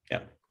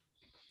 right?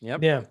 Yeah.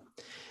 Yep.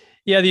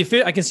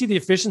 Yeah. I can see the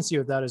efficiency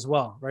of that as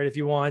well, right? If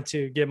you want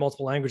to get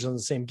multiple languages on the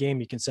same game,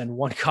 you can send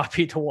one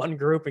copy to one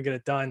group and get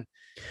it done.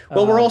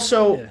 Well, we're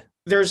also,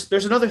 there's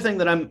another thing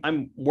that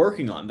I'm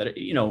working on that,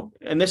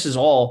 and this is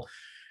all,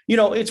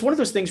 it's one of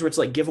those things where it's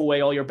like, give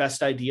away all your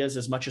best ideas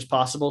as much as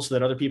possible so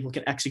that other people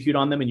can execute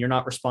on them and you're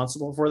not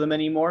responsible for them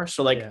anymore.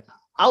 So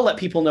I'll let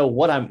people know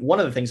one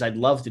of the things I'd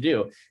love to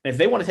do. And if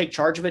they want to take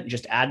charge of it and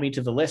just add me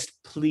to the list,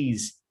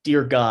 please,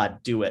 dear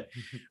God, do it.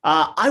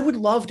 I would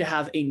love to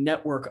have a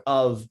network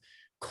of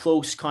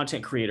close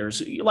content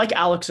creators like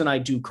Alex and I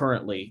do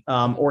currently,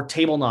 or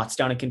Table Knots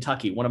down in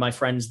Kentucky. One of my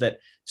friends that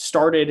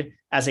started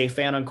as a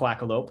fan on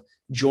Quackalope,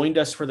 joined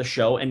us for the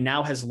show, and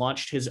now has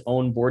launched his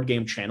own board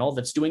game channel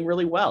that's doing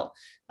really well.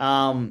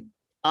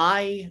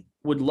 I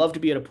would love to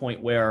be at a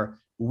point where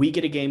we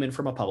get a game in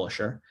from a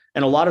publisher,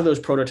 and a lot of those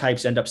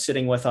prototypes end up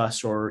sitting with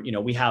us, or,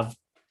 we have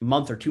a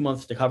month or 2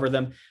 months to cover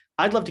them.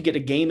 I'd love to get a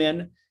game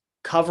in,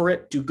 cover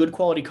it, do good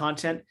quality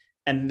content,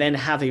 and then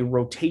have a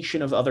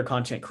rotation of other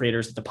content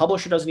creators that the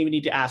publisher doesn't even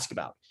need to ask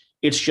about.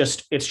 It's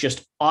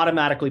just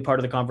automatically part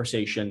of the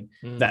conversation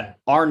that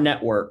our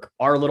network,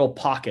 our little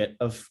pocket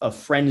of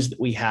friends that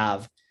we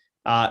have,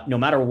 no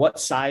matter what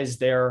size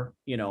their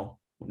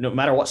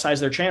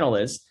channel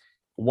is,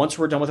 once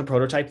we're done with a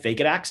prototype, they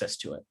get access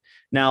to it.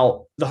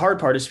 Now, the hard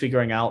part is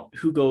figuring out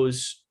who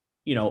goes,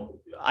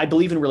 I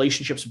believe in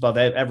relationships above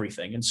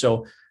everything. And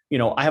so,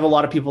 I have a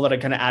lot of people that I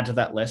kind of add to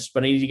that list,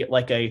 but I need to get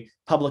like a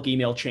public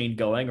email chain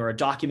going or a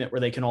document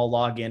where they can all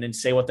log in and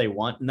say what they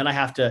want. And then I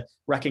have to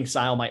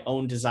reconcile my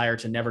own desire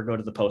to never go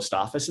to the post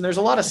office. And there's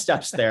a lot of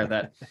steps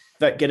there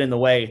that get in the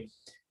way.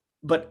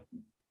 But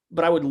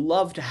I would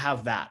love to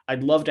have that.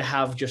 I'd love to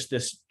have just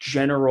this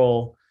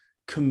general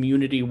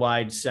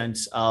community-wide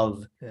sense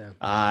of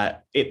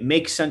it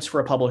makes sense for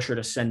a publisher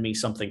to send me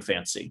something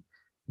fancy,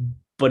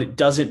 but it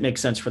doesn't make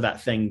sense for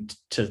that thing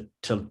to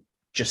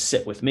just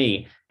sit with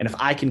me. And if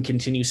I can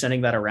continue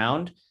sending that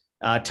around,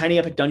 Tiny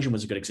Epic Dungeon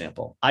was a good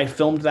example. I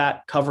filmed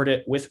that, covered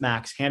it with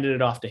Max, handed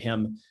it off to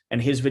him,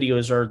 and his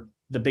videos are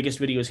the biggest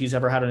videos he's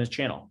ever had on his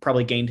channel.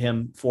 Probably gained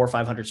him 400 or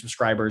 500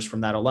 subscribers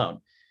from that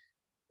alone.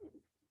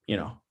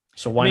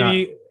 So why not?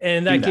 And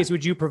in that case,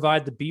 would you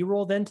provide the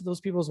B-roll then to those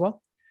people as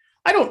well?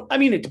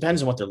 It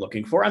depends on what they're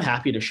looking for. I'm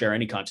happy to share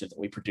any content that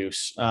we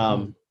produce.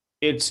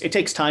 It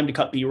takes time to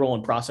cut B-roll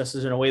and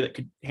processes in a way that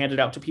could hand it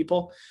out to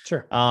people.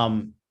 Sure.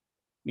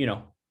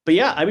 But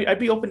yeah, I'd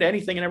be open to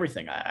anything and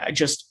everything. I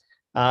just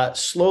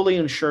slowly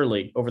and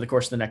surely over the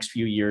course of the next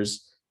few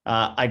years,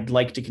 I'd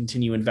like to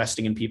continue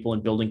investing in people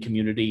and building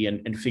community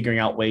and figuring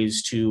out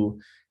ways to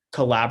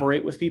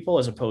collaborate with people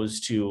as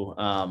opposed to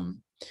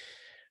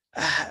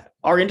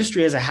our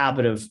industry has a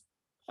habit of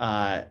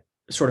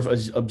sort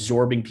of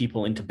absorbing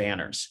people into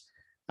banners.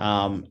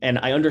 And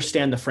I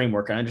understand the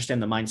framework. I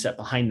understand the mindset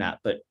behind that,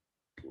 but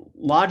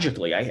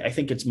logically, I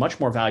think it's much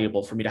more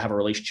valuable for me to have a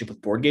relationship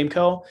with Board Game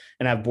Co.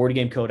 and have Board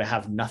Game Co. to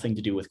have nothing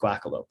to do with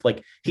Quackalope.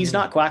 Like he's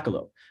not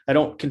Quackalope. I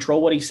don't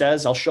control what he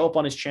says. I'll show up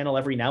on his channel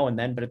every now and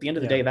then, but at the end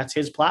of the day, that's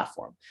his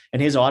platform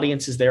and his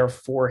audience is there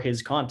for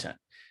his content.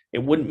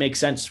 It wouldn't make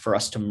sense for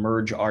us to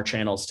merge our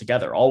channels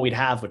together. All we'd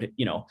have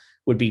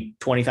would be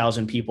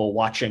 20,000 people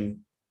watching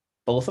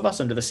both of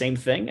us under the same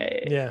thing.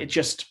 It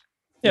just,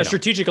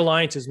 strategic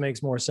alliances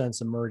makes more sense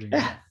than merging.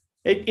 Yeah.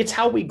 It's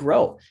how we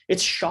grow.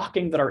 It's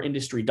shocking that our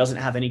industry doesn't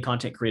have any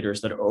content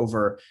creators that are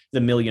over the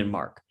 1 million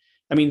mark.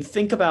 I mean,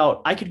 think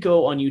about, I could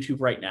go on YouTube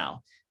right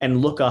now and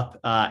look up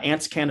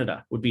Ants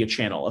Canada would be a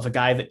channel of a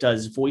guy that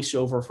does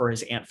voiceover for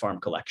his ant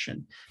farm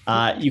collection.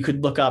 You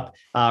could look up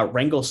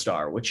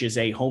Wranglestar, which is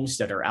a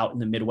homesteader out in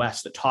the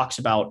Midwest that talks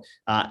about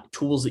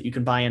tools that you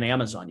can buy on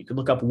Amazon. You could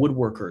look up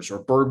woodworkers or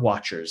bird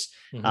watchers,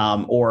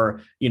 or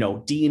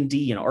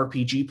D&D and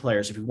RPG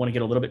players if you want to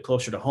get a little bit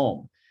closer to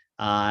home.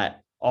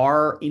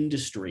 Our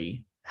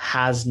industry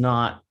has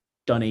not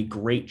done a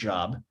great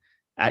job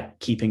at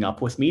keeping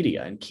up with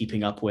media and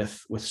keeping up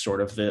with sort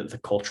of the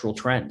cultural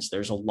trends.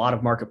 There's a lot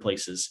of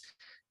marketplaces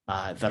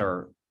that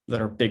are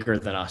bigger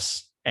than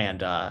us.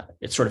 And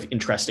it's sort of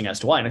interesting as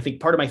to why. And I think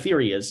part of my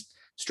theory is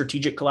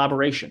strategic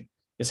collaboration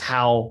is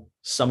how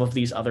some of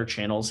these other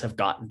channels have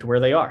gotten to where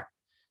they are.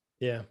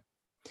 Yeah.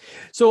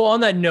 So on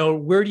that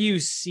note, where do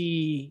you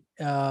see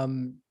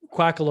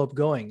Quackalope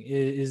going?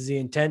 Is the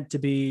intent to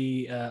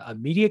be a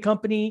media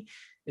company?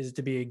 Is it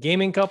to be a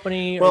gaming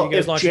company? Well,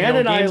 if Jan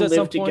and I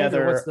live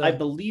together, I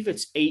believe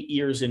it's 8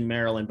 years in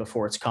Maryland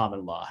before it's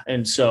common law.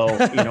 And so,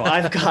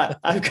 I've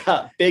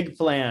got big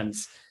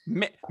plans.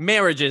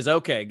 Marriages.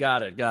 Okay.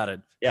 Got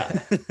it.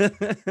 Yeah.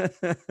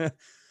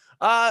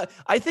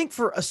 I think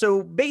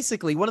so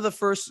basically one of the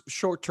first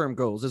short-term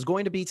goals is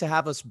going to be to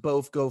have us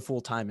both go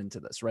full-time into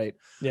this, right?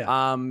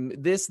 Yeah.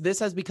 This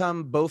has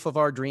become both of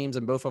our dreams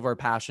and both of our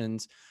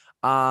passions.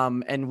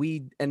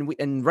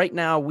 And right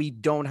now we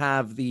don't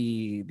have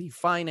the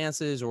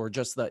finances or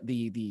just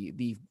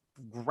the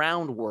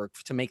groundwork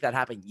to make that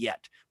happen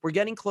yet. We're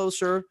getting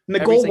closer. And the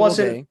goal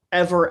wasn't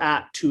ever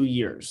at 2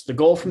 years. The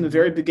goal from the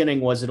very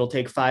beginning was it'll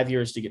take 5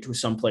 years to get to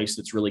some place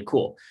that's really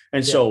cool.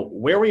 And so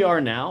where we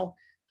are now,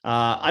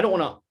 I don't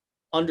want to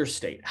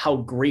understate how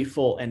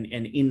grateful and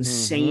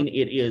insane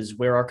it is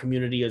where our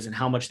community is and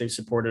how much they've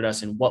supported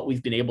us and what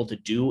we've been able to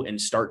do and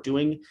start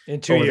doing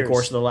over the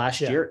course of the last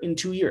year. In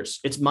 2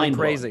 years. It's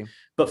mind-blowing. Crazy.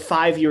 But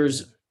 5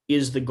 years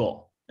is the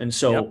goal. And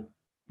so,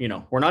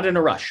 we're not in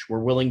a rush. We're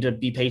willing to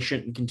be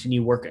patient and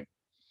continue working.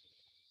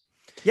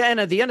 Yeah. And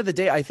at the end of the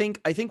day, I think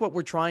what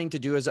we're trying to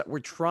do is that we're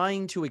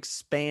trying to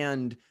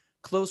expand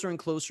closer and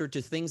closer to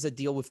things that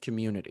deal with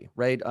community,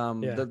 right?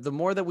 The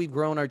more that we've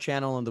grown our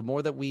channel and the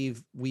more that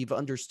we've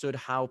understood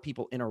how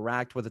people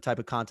interact with the type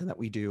of content that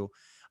we do,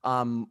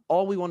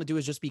 all we want to do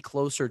is just be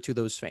closer to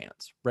those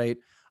fans, right?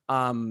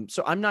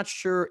 So I'm not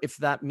sure if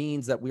that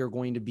means that we are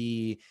going to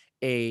be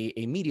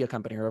a media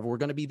company or if we're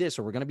going to be this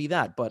or we're going to be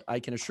that, but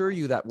I can assure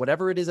you that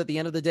whatever it is at the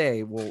end of the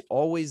day will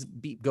always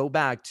go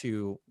back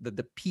to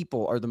the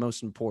people are the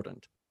most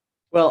important.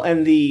 Well,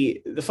 and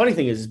the funny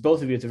thing is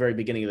both of you at the very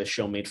beginning of the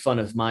show made fun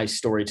of my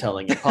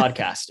storytelling and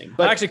podcasting.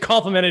 But I actually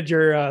complimented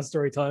your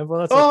storytelling.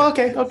 Well, that's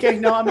okay.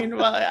 No, I mean,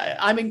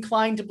 I'm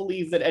inclined to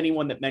believe that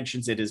anyone that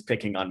mentions it is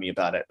picking on me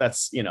about it.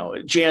 That's,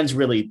 Jan's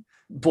really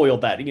boiled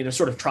that,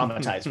 sort of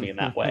traumatized me in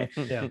that way.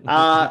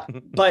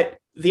 But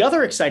the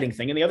other exciting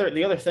thing and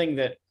the other thing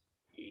that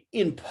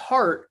in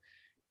part,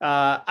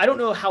 I don't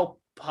know how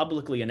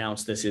publicly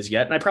announce this is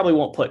yet, and I probably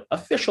won't put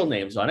official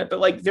names on it, but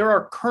like there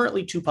are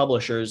currently 2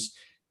 publishers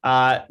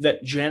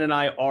that Jen and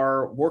I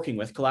are working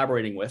with,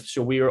 collaborating with.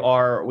 So we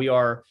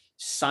are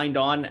signed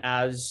on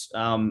as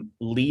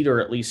lead or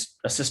at least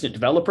assistant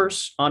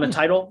developers on a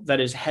title that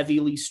is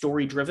heavily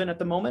story driven at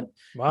the moment.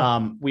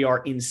 Wow. We are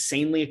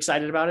insanely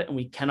excited about it, and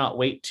we cannot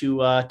wait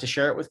to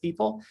share it with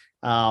people.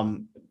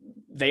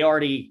 They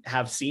already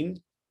have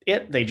seen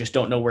it; they just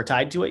don't know we're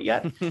tied to it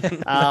yet.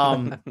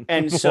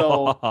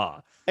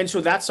 And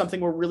so that's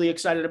something we're really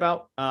excited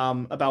about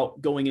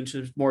going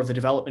into more of the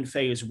development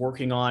phase,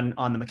 working on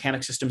the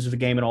mechanic systems of the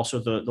game and also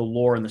the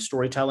lore and the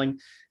storytelling.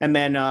 And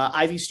then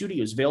Ivy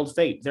Studios, Veiled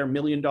Fate, their $1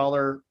 million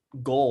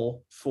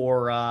goal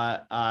for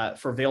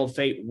Veiled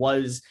Fate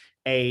was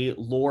a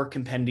lore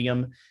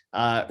compendium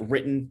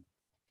written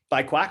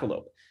by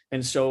Quackalope.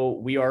 And so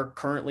we are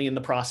currently in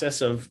the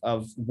process of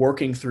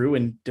working through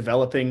and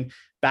developing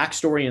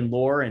backstory and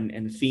lore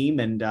and theme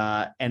and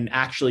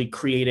actually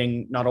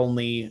creating not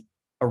only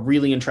a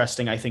really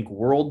interesting, I think,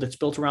 world that's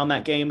built around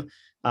that game,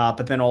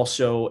 but then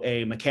also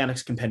a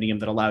mechanics compendium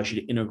that allows you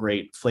to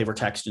integrate flavor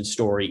text and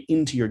story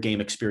into your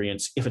game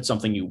experience if it's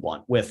something you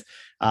want, with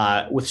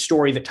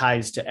story that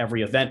ties to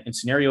every event and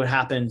scenario it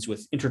happens,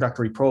 with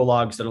introductory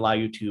prologues that allow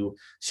you to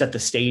set the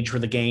stage for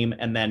the game,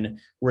 and then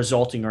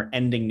resulting or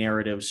ending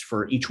narratives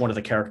for each one of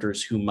the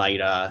characters who might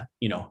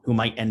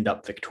end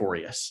up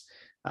victorious.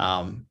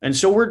 And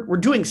so we're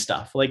doing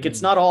stuff. Like,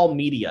 it's not all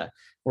media.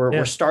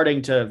 We're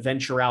starting to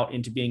venture out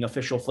into being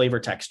official flavor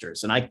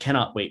texters, and I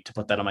cannot wait to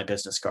put that on my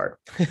business card.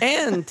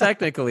 And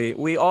technically,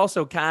 we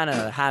also kind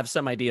of have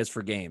some ideas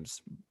for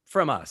games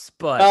from us,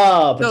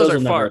 but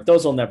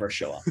those will never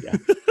show up. Yeah.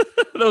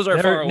 Those are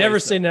far away. Never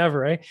say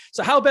never, eh?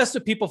 So how best do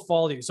people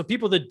follow you? So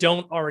people that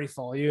don't already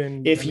follow you,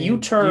 and if you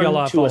turn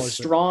to a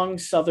strong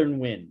southern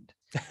wind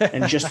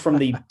and just from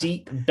the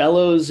deep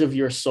bellows of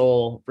your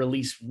soul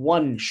release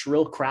one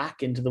shrill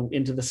crack into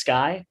the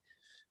sky,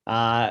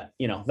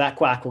 that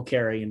quack will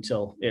carry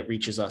until it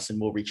reaches us,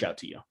 and we'll reach out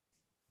to you.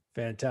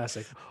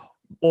 Fantastic.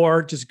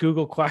 Or just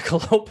Google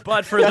Quackalope.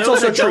 But for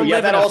those that don't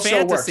live in a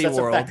fantasy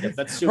world,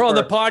 that's super. We're on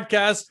the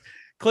podcast.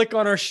 Click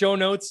on our show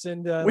notes,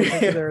 and we're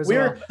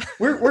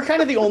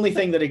kind of the only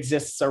thing that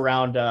exists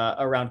around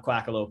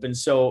Quackalope. And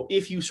so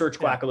if you search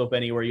Quackalope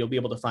anywhere, you'll be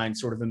able to find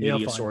sort of a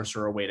media source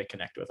or a way to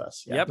connect with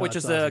us. Yeah. Yep, which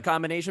is awesome. A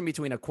combination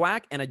between a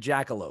quack and a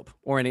jackalope,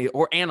 or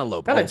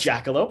antelope. Not also. A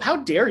jackalope. How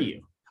dare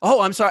you?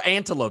 Oh, I'm sorry.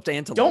 Antelope.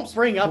 Don't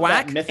bring up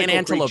quack that mythical and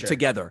antelope creature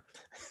together.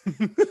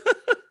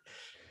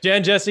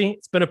 Jen, Jesse,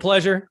 it's been a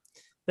pleasure.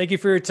 Thank you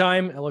for your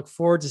time. I look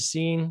forward to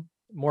seeing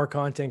more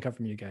content come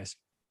from you guys.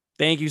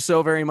 Thank you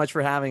so very much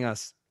for having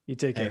us. You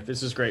take care.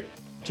 This is great.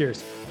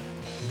 Cheers.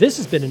 This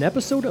has been an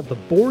episode of the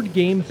Board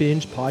Game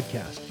Binge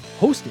podcast,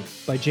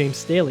 hosted by James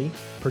Staley,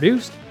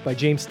 produced by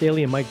James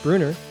Staley and Mike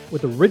Bruner,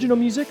 with original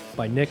music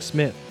by Nick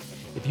Smith.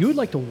 If you would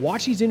like to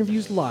watch these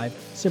interviews live,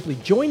 simply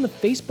join the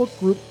Facebook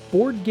group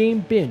Board Game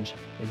Binge,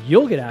 and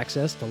you'll get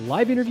access to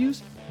live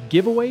interviews,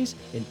 giveaways,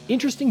 and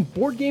interesting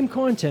board game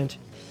content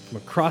from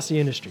across the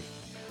industry.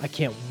 I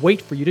can't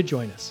wait for you to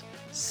join us.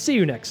 See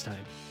you next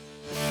time.